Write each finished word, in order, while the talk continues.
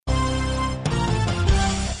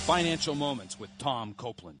Financial Moments with Tom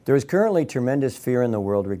Copeland. There is currently tremendous fear in the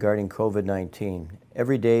world regarding COVID-19.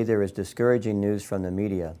 Every day there is discouraging news from the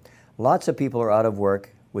media. Lots of people are out of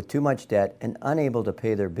work with too much debt and unable to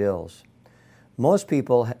pay their bills. Most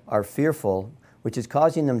people are fearful, which is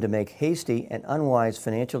causing them to make hasty and unwise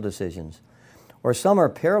financial decisions. Or some are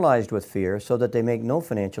paralyzed with fear so that they make no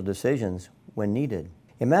financial decisions when needed.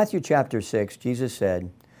 In Matthew chapter 6, Jesus said,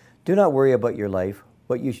 "Do not worry about your life,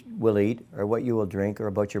 what you will eat, or what you will drink, or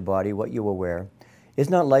about your body, what you will wear. Is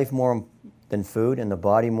not life more than food, and the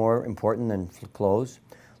body more important than clothes?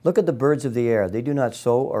 Look at the birds of the air. They do not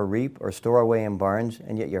sow or reap or store away in barns,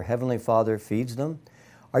 and yet your heavenly Father feeds them.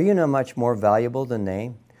 Are you not much more valuable than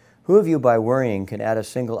they? Who of you by worrying can add a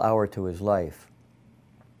single hour to his life?"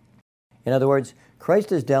 In other words,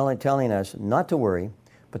 Christ is telling us not to worry,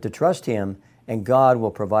 but to trust Him, and God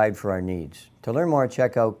will provide for our needs. To learn more,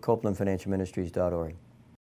 check out CopelandFinancialMinistries.org.